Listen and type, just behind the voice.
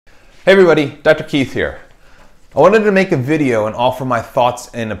Hey everybody, Dr. Keith here. I wanted to make a video and offer my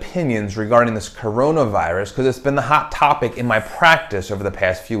thoughts and opinions regarding this coronavirus because it's been the hot topic in my practice over the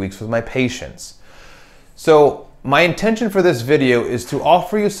past few weeks with my patients. So my intention for this video is to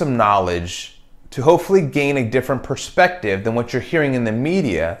offer you some knowledge to hopefully gain a different perspective than what you're hearing in the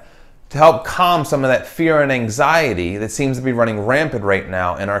media to help calm some of that fear and anxiety that seems to be running rampant right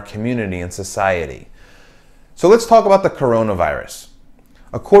now in our community and society. So let's talk about the coronavirus.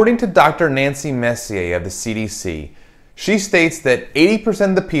 According to Dr. Nancy Messier of the CDC, she states that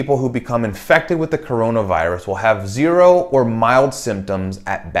 80% of the people who become infected with the coronavirus will have zero or mild symptoms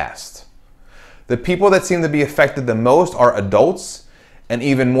at best. The people that seem to be affected the most are adults, and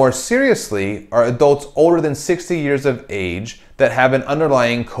even more seriously are adults older than 60 years of age that have an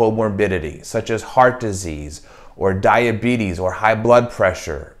underlying comorbidity, such as heart disease, or diabetes, or high blood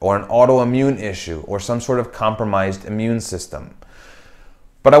pressure, or an autoimmune issue, or some sort of compromised immune system.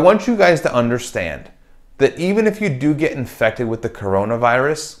 But I want you guys to understand that even if you do get infected with the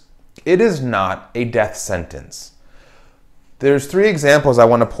coronavirus, it is not a death sentence. There's 3 examples I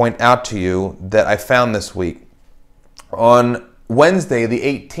want to point out to you that I found this week. On Wednesday, the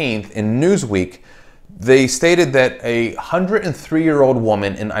 18th, in Newsweek, they stated that a 103-year-old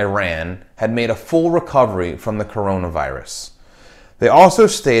woman in Iran had made a full recovery from the coronavirus. They also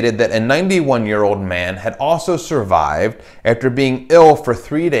stated that a 91-year-old man had also survived after being ill for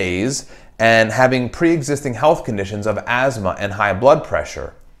 3 days and having pre-existing health conditions of asthma and high blood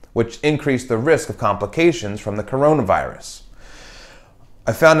pressure, which increased the risk of complications from the coronavirus.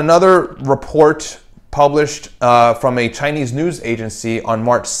 I found another report published from a Chinese news agency on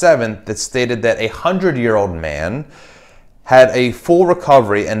March 7th that stated that a 100-year-old man had a full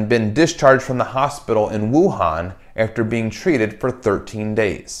recovery and been discharged from the hospital in Wuhan after being treated for 13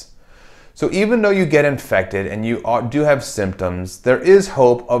 days. So even though you get infected and you do have symptoms, there is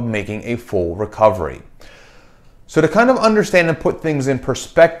hope of making a full recovery. So to kind of understand and put things in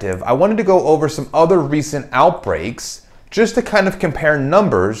perspective, I wanted to go over some other recent outbreaks just to kind of compare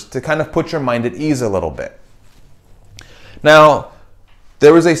numbers to kind of put your mind at ease a little bit. Now,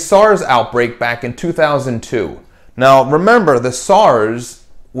 there was a SARS outbreak back in 2002. Now remember, the SARS,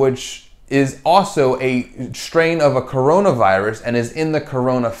 which is also a strain of a coronavirus and is in the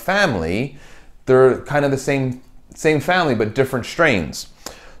corona family, they're kind of the same family but different strains.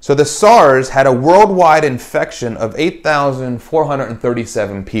 So the SARS had a worldwide infection of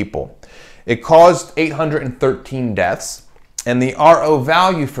 8,437 people. It caused 813 deaths, and the RO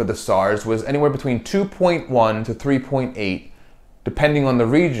value for the SARS was anywhere between 2.1 to 3.8, depending on the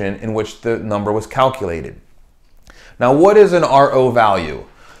region in which the number was calculated. Now, what is an RO value?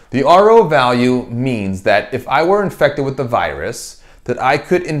 The RO value means that if I were infected with the virus, that I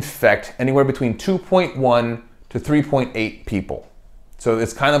could infect anywhere between 2.1 to 3.8 people. So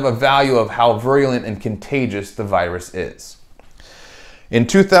it's kind of a value of how virulent and contagious the virus is. In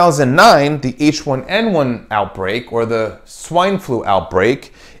 2009, the H1N1 outbreak, or the swine flu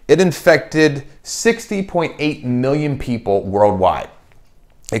outbreak, it infected 60.8 million people worldwide.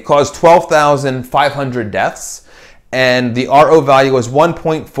 It caused 12,500 deaths, and the RO value was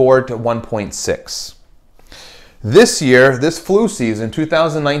 1.4 to 1.6. This year, this flu season,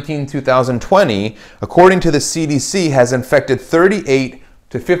 2019-2020, according to the CDC, has infected 38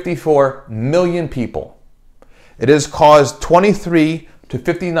 to 54 million people. It has caused 23 to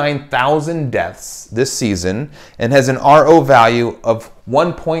 59,000 deaths this season and has an RO value of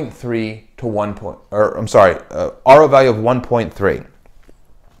 1.3 to RO value of 1.3.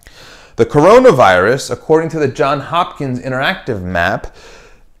 The coronavirus, according to the Johns Hopkins Interactive Map,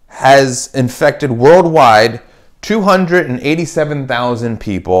 has infected worldwide 287,000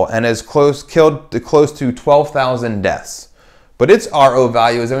 people and has killed close to 12,000 deaths. But its RO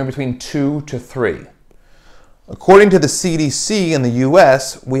value is anywhere between 2 to 3. According to the CDC in the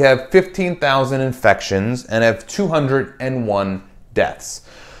US, we have 15,000 infections and have 201 deaths.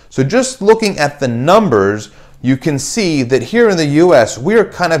 So just looking at the numbers, you can see that here in the US, we are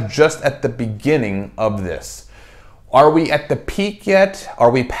kind of just at the beginning of this. Are we at the peak yet? Are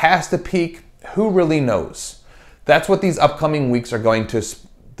we past the peak? Who really knows? That's what these upcoming weeks are going to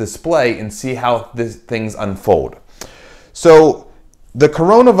display and see how things unfold. So the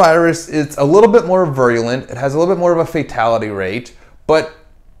coronavirus is a little bit more virulent. It has a little bit more of a fatality rate, but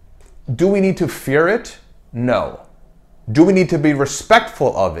do we need to fear it? No. Do we need to be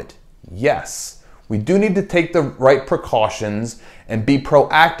respectful of it? Yes. We do need to take the right precautions and be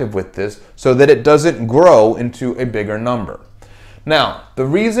proactive with this so that it doesn't grow into a bigger number. Now, the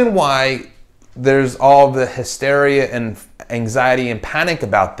reason why there's all the hysteria and anxiety and panic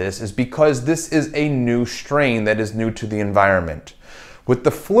about this is because this is a new strain that is new to the environment. With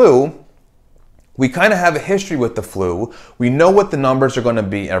the flu, we kind of have a history with the flu. We know what the numbers are going to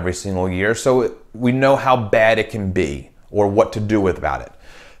be every single year, so we know how bad it can be or what to do about it.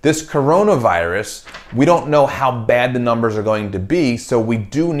 This coronavirus, we don't know how bad the numbers are going to be, so we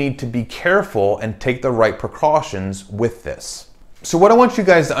do need to be careful and take the right precautions with this. So what I want you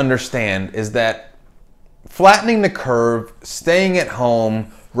guys to understand is that flattening the curve, staying at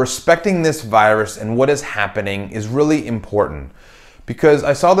home, respecting this virus and what is happening is really important. Because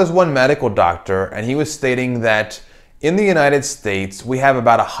I saw this one medical doctor and he was stating that in the United States, we have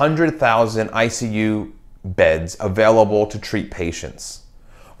about 100,000 ICU beds available to treat patients.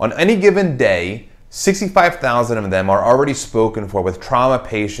 On any given day, 65,000 of them are already spoken for with trauma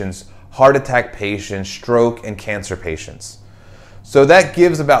patients, heart attack patients, stroke, and cancer patients. So that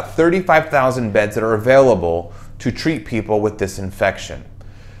gives about 35,000 beds that are available to treat people with this infection.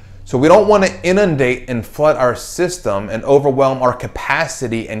 So we don't want to inundate and flood our system and overwhelm our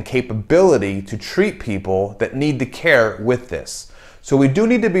capacity and capability to treat people that need the care with this. So we do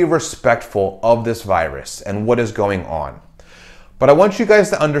need to be respectful of this virus and what is going on. But I want you guys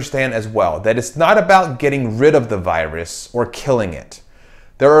to understand as well that it's not about getting rid of the virus or killing it.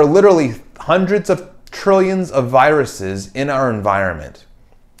 There are literally hundreds of trillions of viruses in our environment.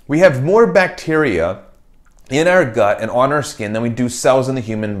 We have more bacteria in our gut and on our skin than we do cells in the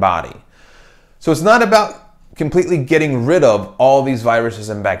human body. So it's not about completely getting rid of all these viruses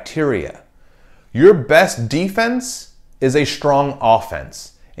and bacteria. Your best defense is a strong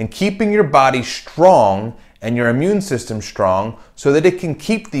offense, and keeping your body strong and your immune system strong so that it can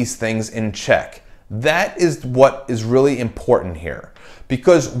keep these things in check. That is what is really important here.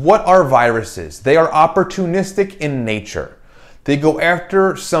 Because what are viruses? They are opportunistic in nature. They go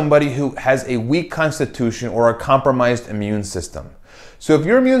after somebody who has a weak constitution or a compromised immune system. So if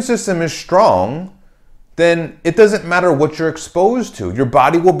your immune system is strong, then it doesn't matter what you're exposed to. Your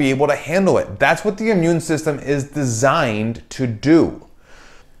body will be able to handle it. That's what the immune system is designed to do.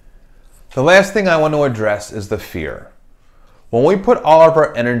 The last thing I want to address is the fear. When we put all of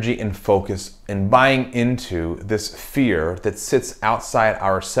our energy and focus in buying into this fear that sits outside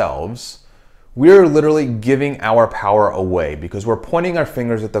ourselves, we're literally giving our power away because we're pointing our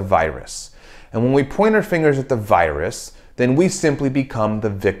fingers at the virus. And when we point our fingers at the virus, then we simply become the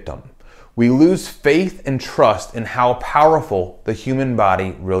victim. We lose faith and trust in how powerful the human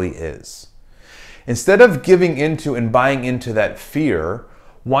body really is. Instead of giving into and buying into that fear,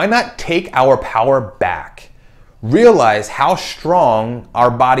 why not take our power back? Realize how strong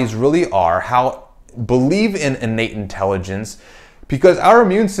our bodies really are, believe in innate intelligence, because our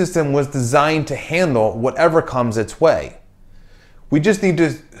immune system was designed to handle whatever comes its way. We just need to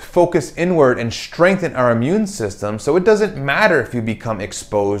focus inward and strengthen our immune system so it doesn't matter if you become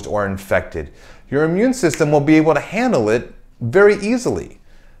exposed or infected. Your immune system will be able to handle it very easily.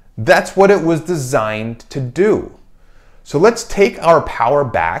 That's what it was designed to do. So let's take our power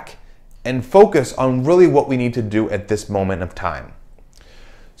back and focus on really what we need to do at this moment of time.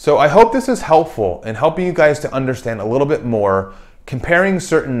 So I hope this is helpful in helping you guys to understand a little bit more, comparing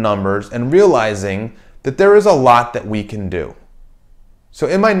certain numbers and realizing that there is a lot that we can do. So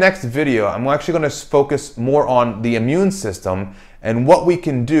in my next video, I'm actually going to focus more on the immune system and what we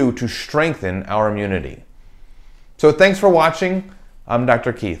can do to strengthen our immunity. So thanks for watching. I'm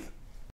Dr. Keith.